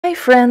Hi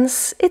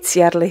friends, it's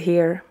Jarle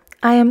here.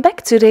 I am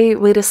back today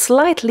with a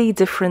slightly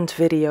different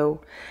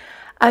video.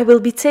 I will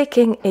be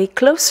taking a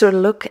closer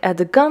look at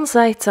the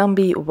Gansai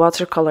Tambi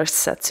watercolor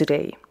set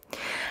today.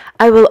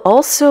 I will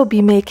also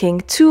be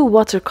making two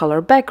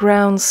watercolor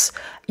backgrounds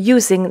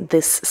using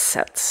this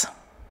set.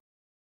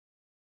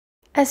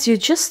 As you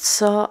just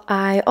saw,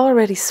 I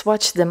already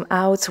swatched them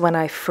out when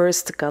I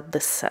first got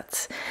this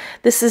set.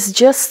 This is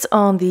just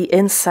on the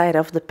inside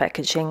of the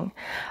packaging.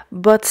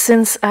 But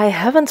since I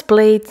haven't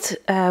played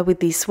with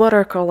these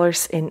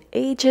watercolors in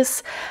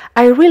ages,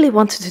 I really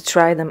wanted to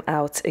try them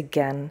out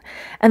again.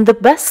 And the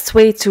best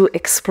way to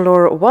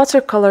explore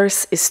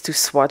watercolors is to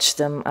swatch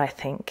them, I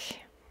think.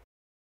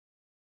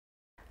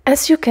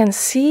 As you can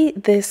see,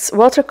 this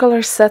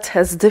watercolor set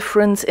has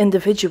different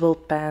individual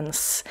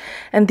pans,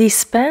 and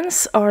these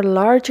pans are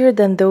larger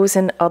than those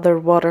in other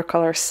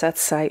watercolor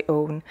sets I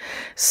own.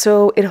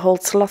 So it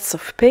holds lots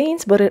of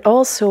paint, but it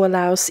also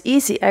allows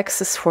easy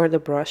access for the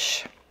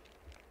brush.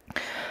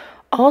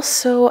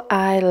 Also,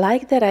 I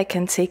like that I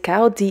can take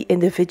out the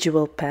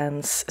individual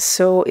pans,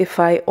 so if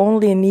I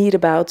only need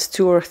about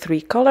 2 or 3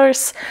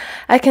 colors,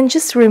 I can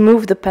just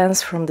remove the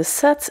pans from the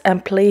set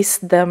and place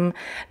them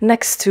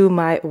next to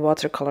my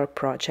watercolor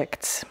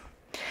project.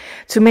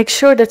 To make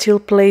sure that you'll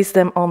place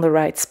them on the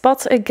right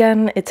spot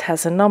again, it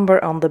has a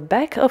number on the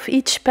back of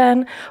each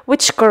pan,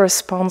 which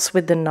corresponds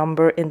with the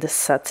number in the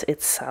set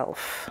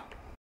itself.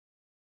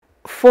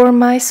 For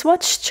my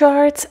swatch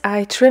chart,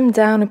 I trimmed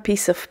down a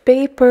piece of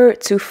paper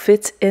to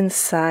fit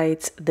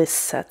inside this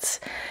set.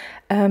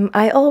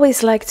 I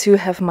always like to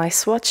have my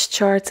swatch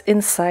chart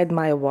inside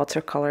my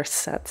watercolor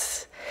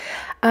set.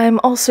 I'm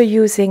also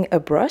using a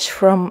brush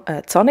from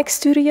Tonic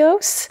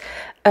Studios.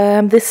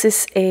 This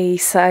is a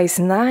size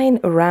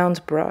 9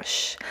 round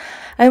brush.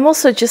 I'm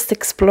also just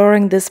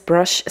exploring this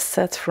brush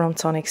set from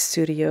Tonic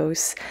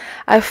Studios.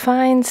 I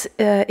find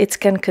it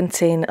can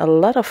contain a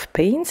lot of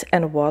paint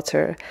and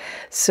water,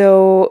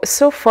 so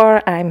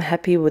far I'm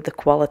happy with the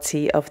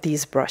quality of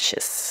these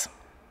brushes.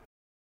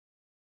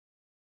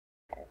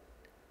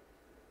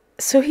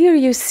 So here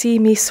you see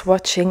me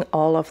swatching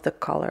all of the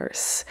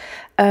colors.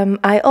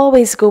 I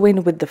always go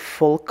in with the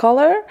full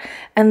color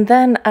and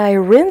then I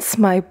rinse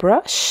my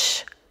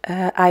brush.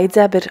 I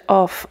dab it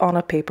off on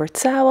a paper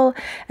towel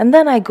and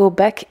then I go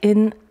back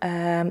in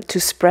to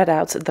spread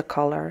out the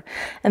color.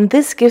 And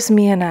this gives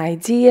me an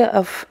idea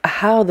of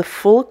how the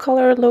full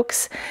color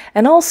looks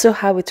and also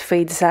how it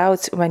fades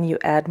out when you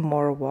add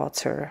more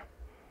water.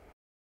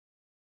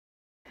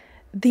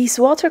 These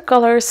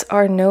watercolors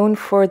are known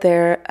for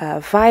their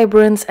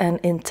vibrant and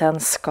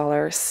intense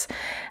colors,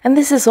 and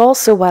this is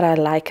also what I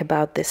like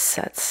about this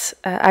set.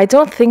 I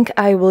don't think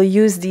I will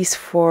use these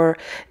for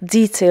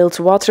detailed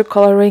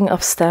watercoloring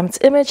of stamped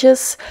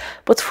images,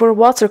 but for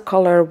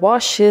watercolor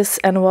washes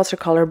and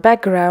watercolor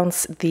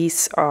backgrounds,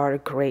 these are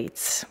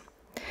great.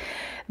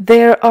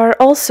 There are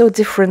also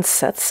different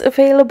sets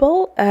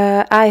available.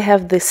 I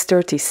have this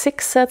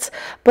 36 set,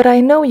 but I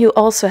know you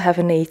also have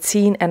an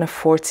 18 and a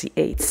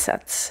 48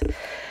 set.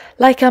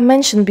 Like I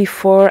mentioned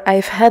before,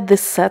 I've had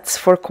this set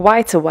for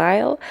quite a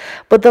while,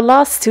 but the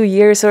last 2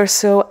 years or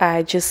so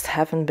I just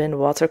haven't been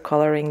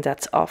watercoloring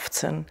that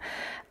often.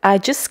 I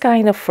just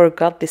kind of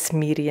forgot this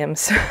medium,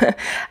 so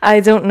I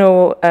don't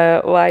know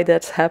why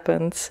that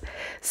happened.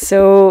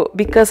 So,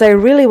 because I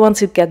really want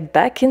to get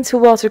back into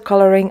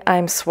watercoloring,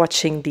 I'm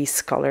swatching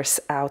these colors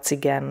out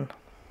again.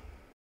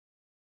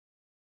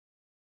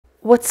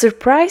 What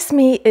surprised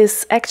me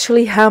is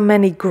actually how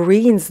many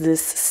greens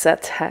this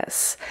set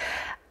has.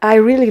 I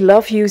really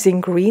love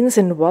using greens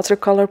in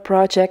watercolor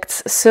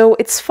projects, so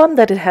it's fun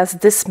that it has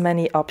this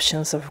many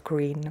options of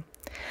green.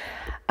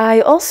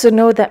 I also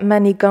know that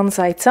many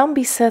Gansai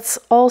Tambi sets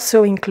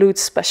also include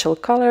special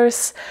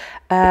colors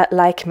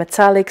like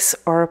metallics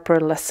or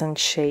pearlescent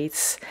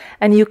shades,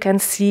 and you can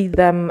see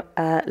them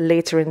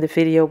later in the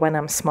video when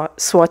I'm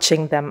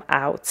swatching them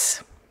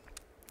out.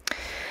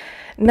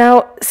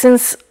 Now,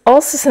 since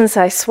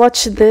I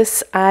swatched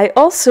this, I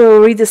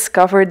also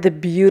rediscovered the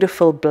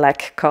beautiful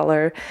black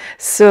color.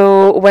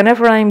 So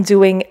whenever I'm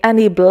doing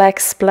any black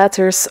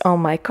splatters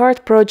on my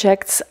card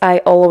projects, I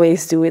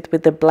always do it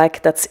with the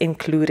black that's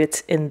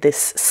included in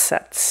this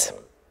set.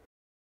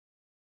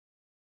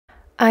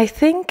 I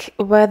think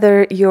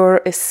whether you're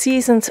a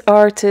seasoned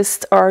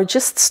artist or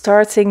just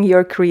starting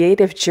your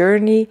creative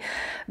journey,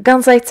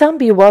 Gansai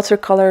Tambi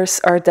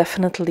watercolors are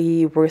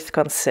definitely worth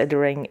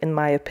considering, in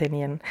my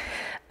opinion.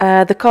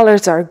 The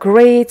colors are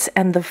great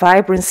and the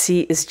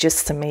vibrancy is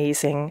just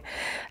amazing.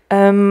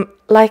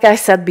 Like I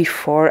said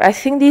before, I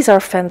think these are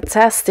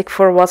fantastic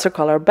for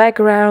watercolor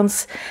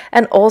backgrounds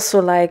and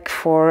also like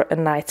for a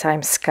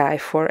nighttime sky,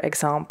 for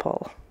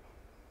example.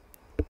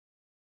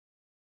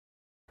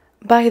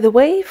 By the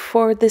way,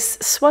 for this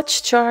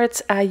swatch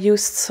chart, I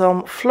used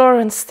some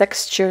Florence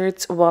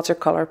textured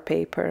watercolor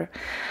paper.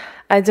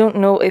 I don't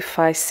know if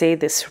I say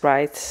this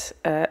right.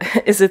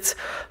 Is it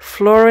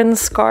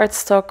Florence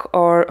cardstock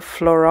or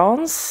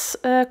Florence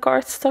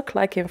cardstock,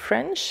 like in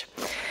French?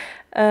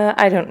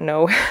 I don't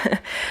know.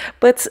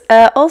 But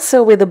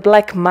also with a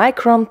black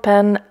micron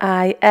pen,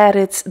 I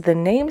added the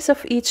names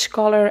of each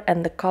color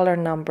and the color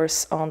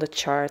numbers on the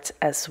chart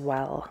as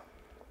well.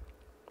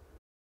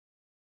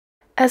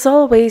 As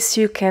always,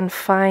 you can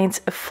find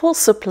a full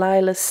supply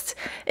list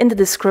in the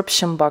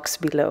description box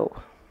below.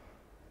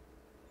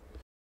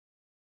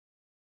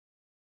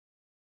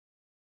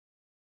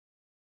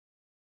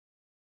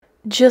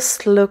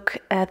 Just look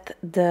at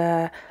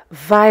the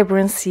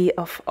vibrancy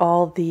of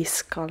all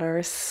these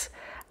colors.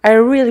 I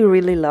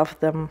really love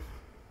them.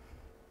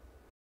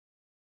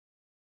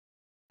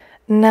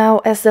 Now,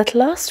 as that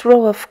last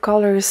row of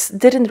colors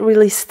didn't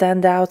really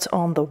stand out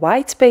on the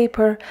white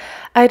paper,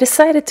 I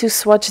decided to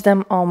swatch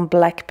them on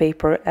black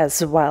paper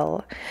as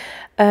well.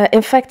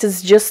 In fact,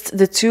 it's just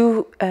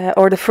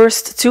the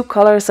first two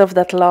colors of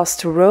that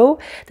last row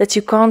that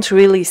you can't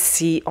really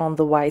see on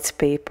the white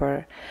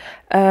paper.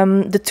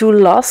 The two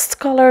last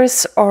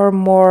colors are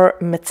more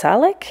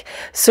metallic,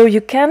 so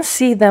you can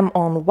see them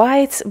on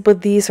white,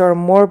 but these are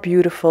more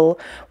beautiful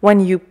when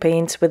you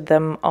paint with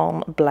them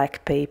on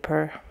black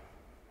paper.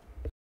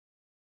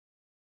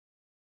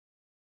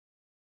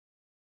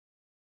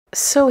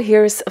 So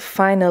here's a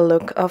final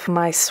look of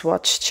my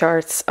swatch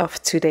charts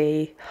of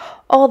today.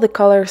 All the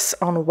colors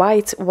on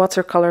white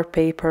watercolor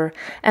paper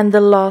and the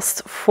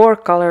last 4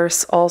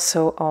 colors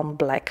also on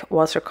black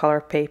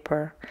watercolor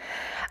paper.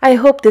 I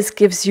hope this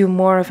gives you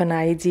more of an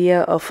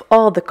idea of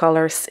all the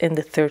colors in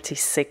the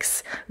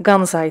 36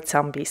 Gansai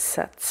Tambi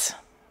set.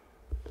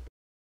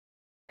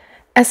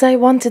 As I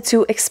wanted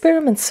to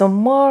experiment some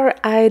more,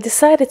 I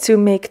decided to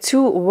make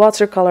 2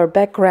 watercolor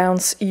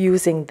backgrounds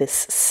using this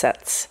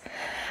set.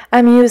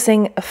 I'm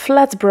using a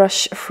flat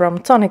brush from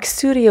Tonic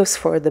Studios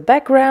for the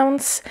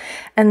backgrounds,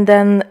 and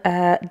then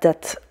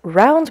that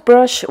round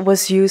brush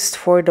was used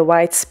for the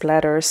white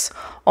splatters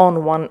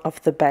on one of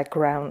the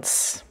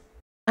backgrounds.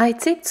 I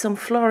taped some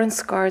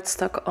Florence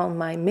cardstock on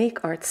my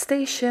Make Art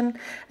station,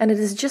 and it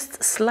is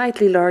just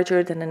slightly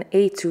larger than an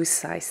A2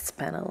 sized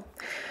panel.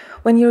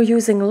 When you're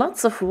using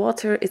lots of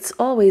water, it's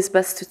always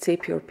best to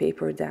tape your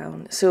paper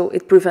down, so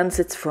it prevents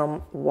it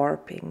from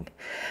warping.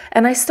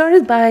 And I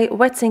started by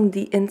wetting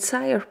the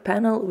entire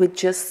panel with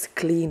just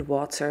clean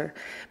water,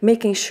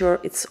 making sure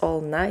it's all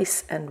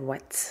nice and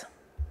wet.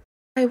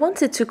 I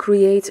wanted to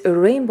create a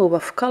rainbow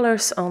of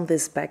colors on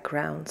this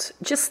background,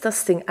 just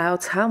testing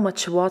out how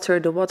much water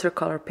the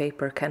watercolor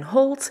paper can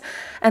hold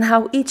and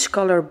how each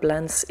color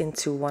blends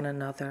into one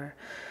another.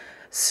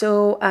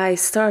 So I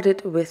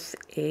started with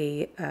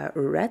a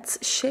red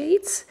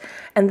shade,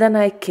 and then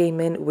I came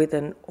in with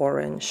an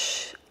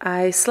orange.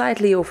 I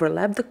slightly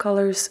overlapped the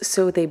colors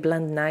so they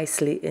blend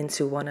nicely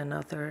into one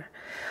another.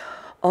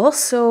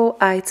 Also,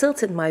 I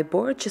tilted my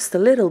board just a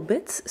little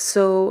bit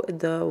so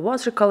the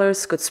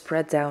watercolors could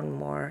spread down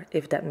more,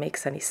 if that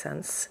makes any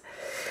sense.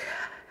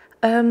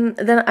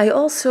 Then I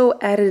also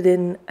added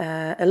in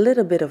a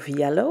little bit of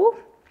yellow.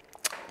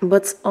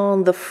 But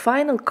on the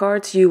final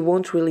card you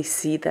won't really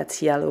see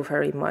that yellow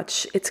very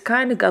much. It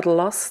kind of got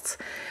lost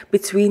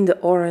between the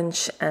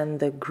orange and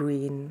the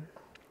green.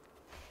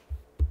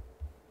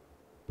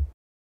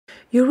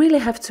 You really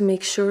have to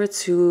make sure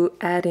to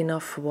add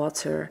enough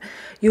water.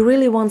 You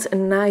really want a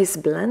nice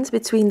blend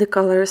between the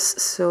colors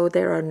so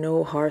there are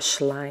no harsh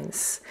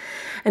lines.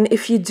 And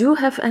if you do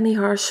have any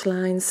harsh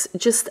lines,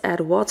 just add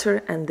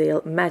water and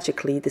they'll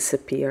magically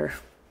disappear.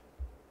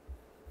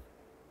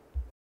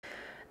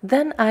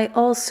 Then I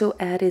also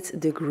added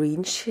the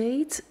green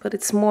shade, but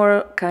it's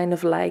more kind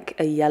of like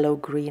a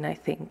yellow-green, I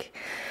think.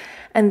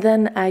 And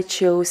then I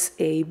chose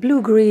a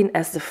blue-green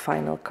as the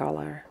final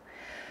color.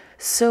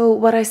 So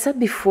what I said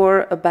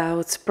before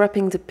about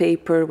prepping the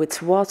paper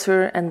with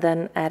water and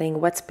then adding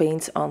wet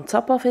paint on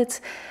top of it,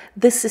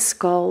 this is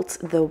called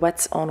the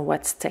wet on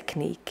wet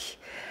technique.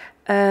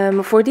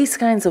 For these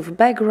kinds of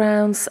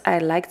backgrounds, I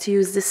like to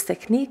use this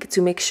technique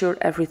to make sure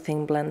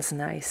everything blends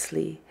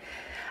nicely.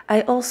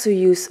 I also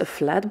use a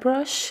flat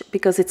brush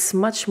because it's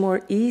much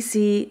more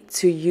easy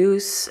to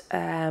use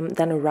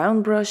than a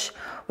round brush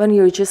when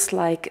you're just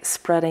like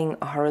spreading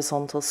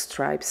horizontal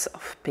stripes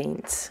of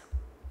paint.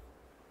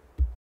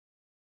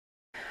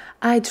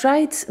 I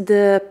dried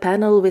the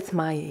panel with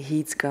my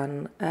heat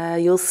gun.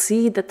 You'll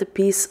see that the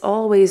piece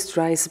always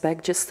dries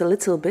back just a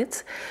little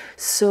bit,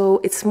 so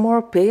it's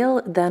more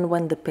pale than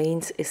when the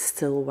paint is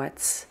still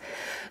wet.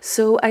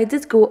 So I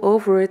did go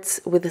over it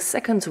with a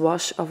second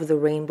wash of the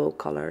rainbow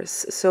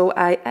colors. So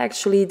I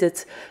actually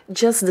did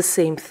just the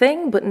same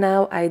thing, but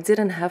now I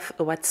didn't have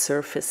a wet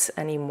surface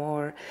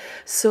anymore.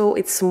 So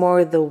it's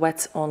more the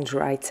wet on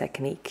dry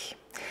technique.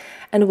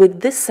 And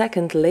with this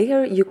second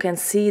layer, you can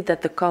see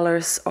that the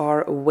colors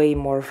are way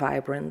more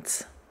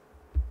vibrant.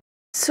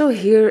 So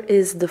here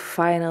is the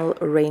final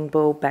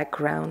rainbow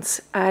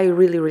background. I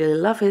really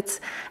love it.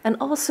 And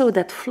also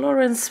that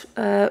Florence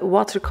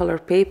watercolor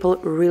paper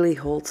really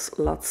holds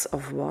lots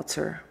of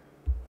water.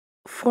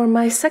 For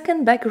my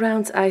second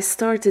background, I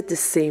started the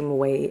same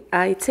way.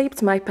 I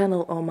taped my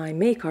panel on my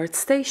Make Art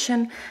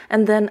station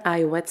and then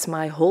I wet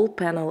my whole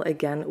panel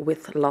again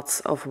with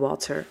lots of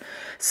water.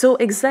 So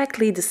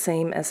exactly the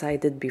same as I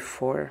did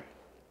before.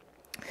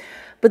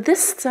 But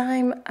this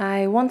time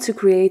I want to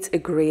create a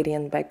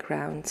gradient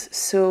background,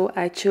 so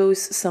I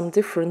chose some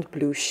different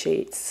blue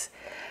shades.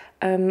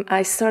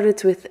 I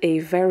started with a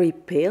very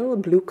pale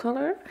blue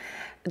color,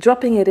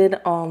 dropping it in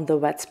on the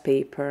wet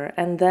paper,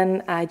 and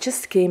then I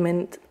just came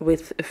in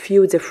with a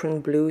few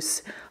different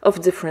blues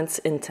of different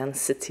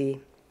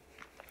intensity,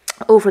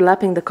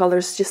 overlapping the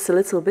colors just a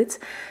little bit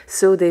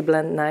so they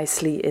blend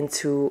nicely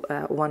into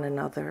one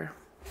another.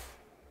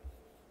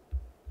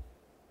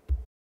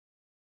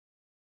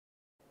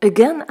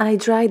 Again, I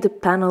dried the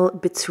panel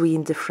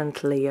between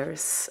different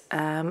layers,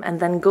 and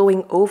then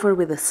going over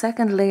with a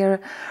second layer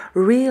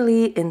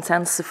really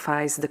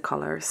intensifies the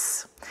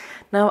colors.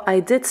 Now, I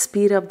did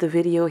speed up the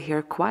video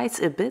here quite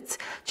a bit,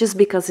 just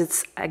because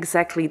it's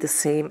exactly the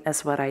same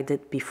as what I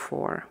did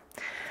before.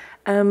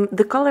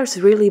 The colors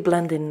really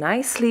blend in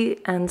nicely,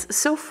 and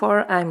so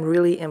far I'm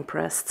really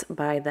impressed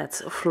by that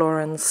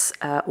Florence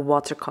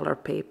watercolor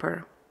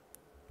paper.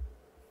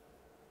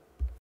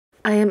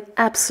 I am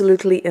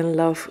absolutely in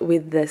love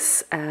with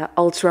this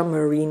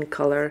ultramarine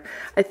color.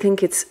 I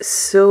think it's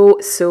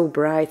so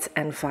bright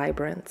and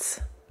vibrant.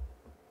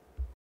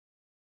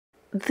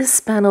 This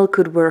panel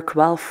could work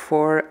well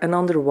for an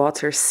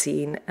underwater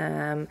scene.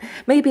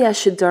 Maybe I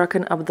should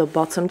darken up the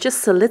bottom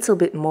just a little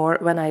bit more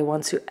when I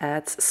want to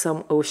add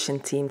some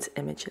ocean-themed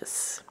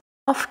images.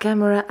 Off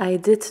camera, I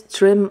did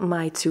trim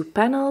my two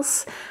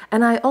panels,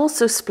 and I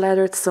also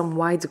splattered some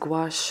white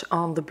gouache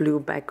on the blue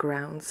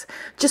background,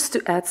 just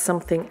to add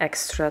something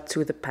extra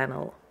to the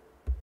panel.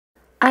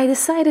 I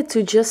decided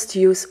to just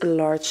use a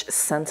large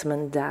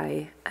sentiment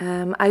die.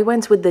 I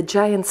went with the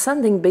giant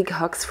Sending Big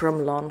Hugs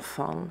from Lawn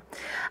Fawn.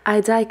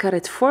 I die cut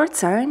it 4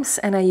 times,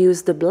 and I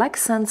used the black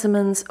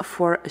sentiment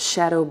for a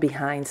shadow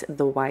behind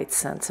the white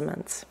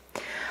sentiment.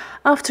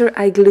 After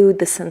I glued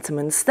the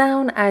sentiments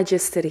down, I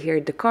just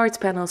adhered the card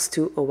panels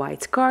to a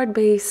white card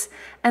base,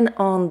 and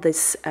on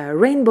this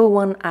rainbow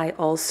one I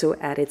also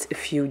added a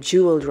few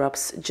jewel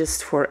drops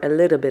just for a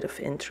little bit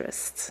of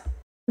interest.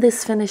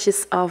 This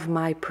finishes off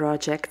my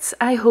projects.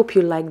 I hope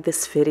you liked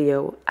this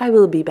video. I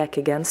will be back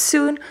again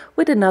soon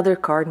with another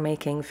card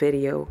making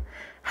video.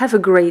 Have a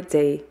great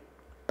day.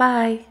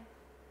 Bye!